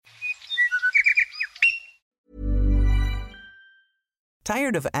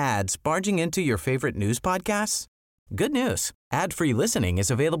Tired of ads barging into your favorite news podcasts? Good news. Ad-free listening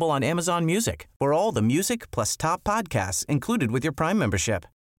is available on Amazon Music for all the music plus top podcasts included with your Prime membership.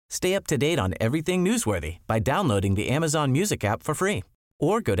 Stay up to date on everything newsworthy by downloading the Amazon Music app for free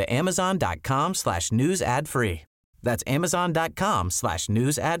or go to amazon.com/news ad free. That's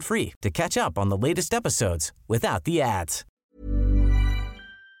amazon.com/news ad free to catch up on the latest episodes without the ads.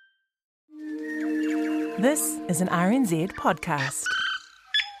 This is an RNZ podcast.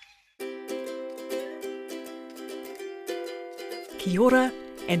 Kia ora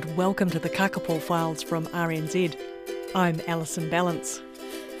and welcome to the Kākāpō Files from RNZ. I'm Alison Balance.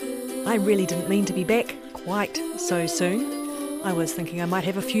 I really didn't mean to be back quite so soon. I was thinking I might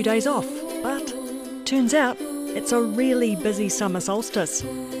have a few days off, but turns out it's a really busy summer solstice.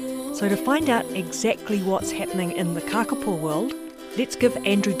 So to find out exactly what's happening in the Kākāpō world, let's give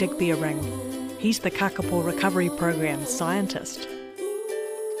Andrew Digby a ring. He's the Kākāpō Recovery Program scientist.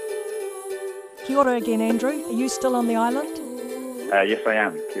 Kia ora again, Andrew. Are you still on the island? Yes, I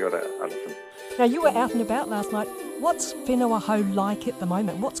am. Kia ora, Alison. Now, you were out and about last night. What's whenua hou like at the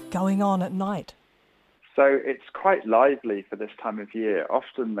moment? What's going on at night? So it's quite lively for this time of year.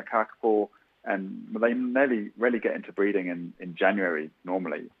 Often the Kākāpō, they rarely get into breeding in January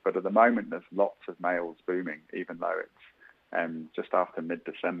normally, but at the moment there's lots of males booming, even though it's just after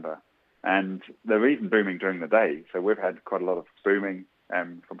mid-December. And they're even booming during the day. So we've had quite a lot of booming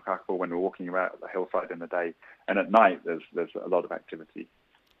from Kākāpō when we're walking around the hillside in the day. And at night, there's a lot of activity.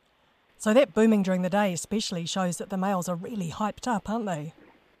 So that booming during the day especially shows that the males are really hyped up, aren't they?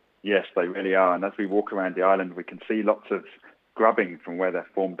 Yes, they really are. And as we walk around the island, we can see lots of grubbing from where they've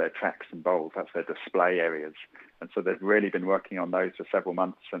formed their tracks and bowls. That's their display areas. And so they've really been working on those for several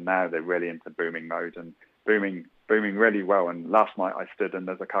months. And now they're really into booming mode and booming really well. And last night I stood and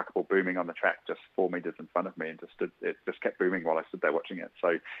there's a Kākāpō booming on the track just 4 meters in front of me and it just kept booming while I stood there watching it.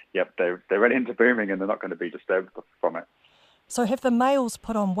 So, yep, they're really into booming and they're not going to be disturbed from it. So have the males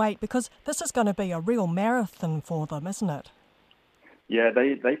put on weight? Because this is going to be a real marathon for them, isn't it? Yeah,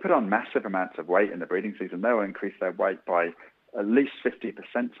 they put on massive amounts of weight in the breeding season. They'll increase their weight by at least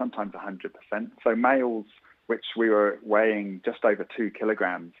 50%, sometimes 100%. So males, which we were weighing just over 2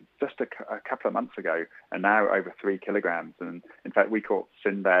 kilograms just a couple of months ago, and now over 3 kilograms. And in fact, we caught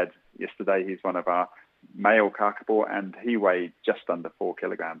Sinbad yesterday. He's one of our male Kākāpō, and he weighed just under 4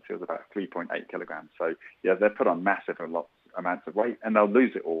 kilograms. He was about 3.8 kilograms. So yeah, they've put on massive amounts of weight, and they'll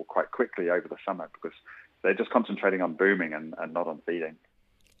lose it all quite quickly over the summer because they're just concentrating on booming and not on feeding.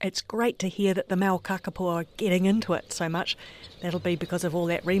 It's great to hear that the male Kākāpō are getting into it so much. That'll be because of all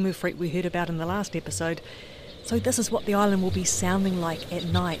that rimu fruit we heard about in the last episode. So this is what the island will be sounding like at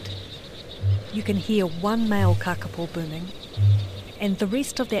night. You can hear one male Kākāpō booming, and the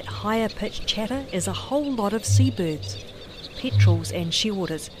rest of that higher pitched chatter is a whole lot of seabirds. Petrels and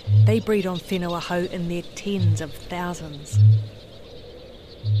shearwaters, they breed on whenua hou in their tens of thousands.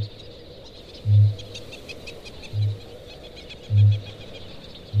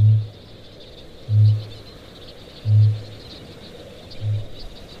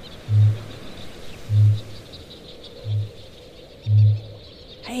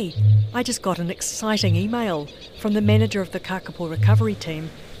 Hey, I just got an exciting email from the manager of the Kākāpō Recovery Team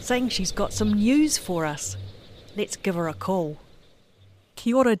saying she's got some news for us. Let's give her a call.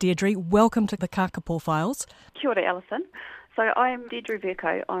 Kia ora, Deirdre. Welcome to the Kākāpō Files. Kia ora, Alison. So I'm Deirdre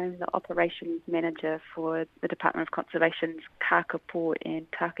Verco. I'm the Operations Manager for the Department of Conservation's Kākāpō and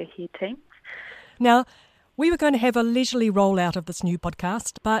Tākāhi teams. Now, we were going to have a leisurely rollout of this new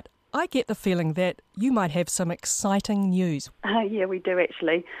podcast, but I get the feeling that you might have some exciting news. Yeah, we do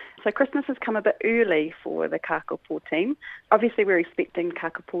actually. So Christmas has come a bit early for the Kākāpō team. Obviously, we're expecting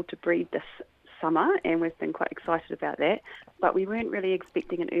Kākāpō to breed this summer, and we've been quite excited about that. But we weren't really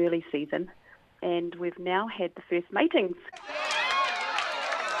expecting an early season, and we've now had the first matings.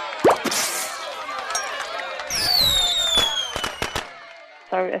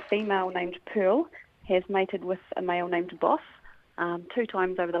 So a female named Pearl has mated with a male named Boss 2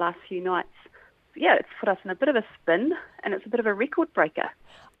 times over the last few nights. Yeah, it's put us in a bit of a spin, and it's a bit of a record breaker.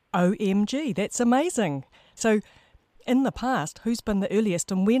 OMG, that's amazing. So in the past, who's been the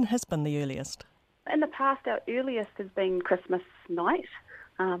earliest and when has been the earliest? In the past, our earliest has been Christmas night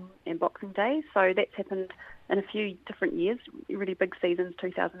and Boxing Day. So that's happened in a few different years, really big seasons,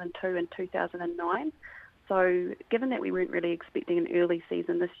 2002 and 2009. So given that we weren't really expecting an early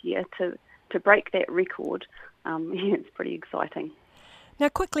season this year, to break that record, it's pretty exciting. Now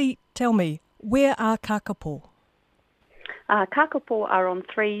quickly tell me, where are Kākāpō? Kākāpō are on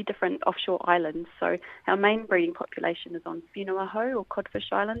 3 different offshore islands. So our main breeding population is on Whenua hou, or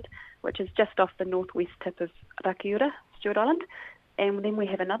Codfish Island, which is just off the northwest tip of Rakiura, Stewart Island. And then we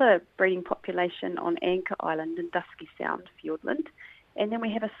have another breeding population on Anchor Island in Dusky Sound, Fiordland. And then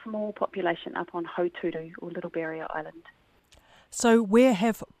we have a small population up on Hauturu, or Little Barrier Island. So where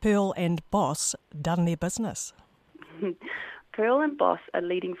have Pearl and Boss done their business? Pearl and Boss are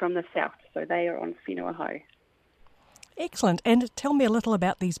leading from the south, so they are on Whenua Hou. Excellent. And tell me a little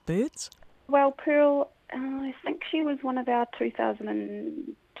about these birds. Well, Pearl, I think she was one of our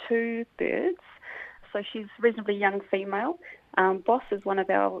 2002 birds, so she's a reasonably young female. Boss is one of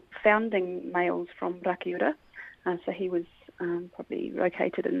our founding males from Rakiura, so he was probably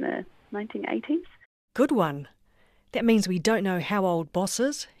located in the 1980s. Good one. That means we don't know how old Boss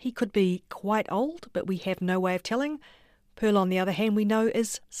is. He could be quite old, but we have no way of telling. Pearl, on the other hand, we know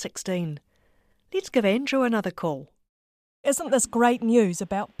is 16. Let's give Andrew another call. Isn't this great news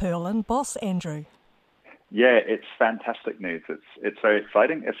about Pearl and Boss, Andrew? Yeah, it's fantastic news. It's very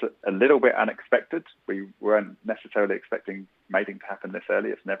exciting. It's a little bit unexpected. We weren't necessarily expecting mating to happen this early.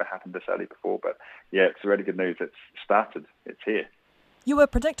 It's never happened this early before, but yeah, it's really good news. It's started. It's here. You were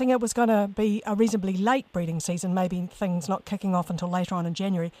predicting it was going to be a reasonably late breeding season, maybe things not kicking off until later on in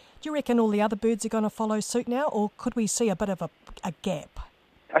January. Do you reckon all the other birds are going to follow suit now, or could we see a bit of a gap?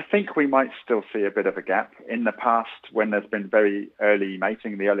 I think we might still see a bit of a gap. In the past, when there's been very early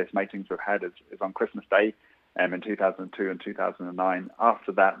mating, the earliest matings we've had is on Christmas Day in 2002 and 2009.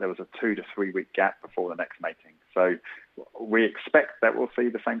 After that, there was a 2 to 3 week gap before the next mating. So we expect that we'll see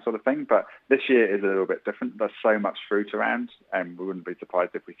the same sort of thing, but this year is a little bit different. There's so much fruit around, and we wouldn't be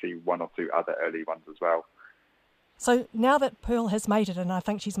surprised if we see 1 or 2 other early ones as well. So now that Pearl has mated, and I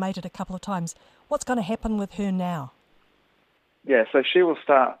think she's mated a couple of times, what's going to happen with her now? Yeah, so she will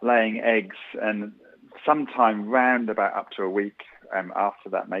start laying eggs, and sometime round about up to a week after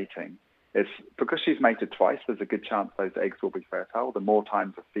that mating, because she's mated twice, there's a good chance those eggs will be fertile. The more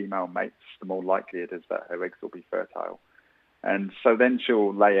times a female mates, the more likely it is that her eggs will be fertile. And so then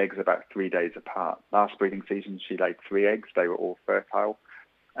she'll lay eggs about 3 days apart. Last breeding season, she laid 3 eggs. They were all fertile.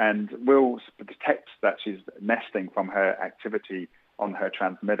 And we'll detect that she's nesting from her activity on her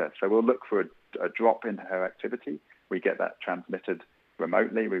transmitter. So we'll look for a drop in her activity. We get that transmitted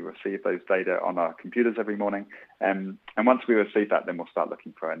remotely. We receive those data on our computers every morning. And once we receive that, then we'll start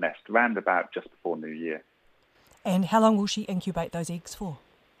looking for a nest round about just before New Year. And how long will she incubate those eggs for?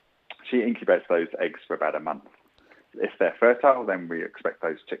 She incubates those eggs for about a month. If they're fertile, then we expect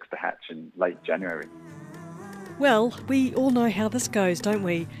those chicks to hatch in late January. Well, we all know how this goes, don't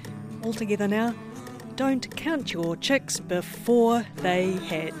we? All together now, don't count your chicks before they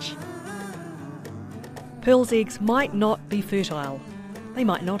hatch. Pearl's eggs might not be fertile. They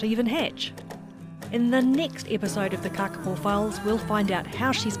might not even hatch. In the next episode of the Kākāpō Files, we'll find out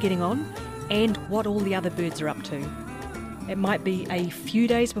how she's getting on and what all the other birds are up to. It might be a few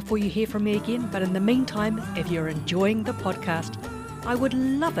days before you hear from me again, but in the meantime, if you're enjoying the podcast, I would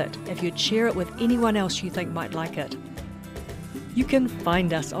love it if you'd share it with anyone else you think might like it. You can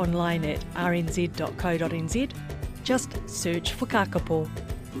find us online at rnz.co.nz. Just search for Kākāpō,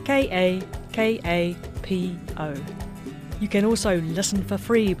 Kākāpō. You can also listen for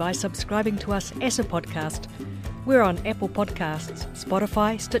free by subscribing to us as a podcast. We're on Apple Podcasts,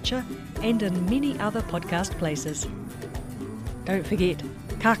 Spotify, Stitcher, and in many other podcast places. Don't forget,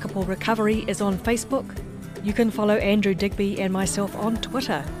 Kākāpō Recovery is on Facebook. You can follow Andrew Digby and myself on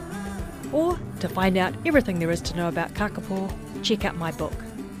Twitter. Or, to find out everything there is to know about Kākāpō, check out my book,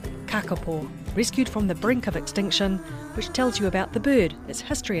 Kākāpō, Rescued from the Brink of Extinction, which tells you about the bird, its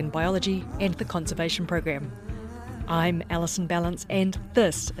history and biology, and the conservation program. I'm Alison Ballance, and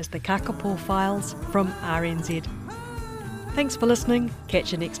this is the Kākāpō Files from RNZ. Thanks for listening.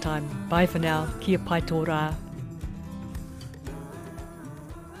 Catch you next time. Bye for now. Kia pai tō rā.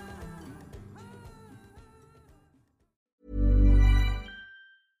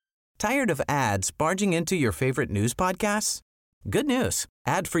 Tired of ads barging into your favorite news podcasts? Good news.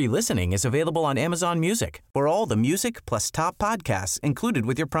 Ad-free listening is available on Amazon Music for all the music plus top podcasts included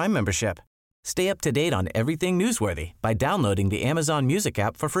with your Prime membership. Stay up to date on everything newsworthy by downloading the Amazon Music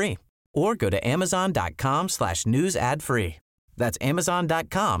app for free or go to amazon.com/news ad free. That's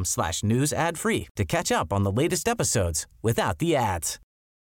amazon.com/news ad free to catch up on the latest episodes without the ads.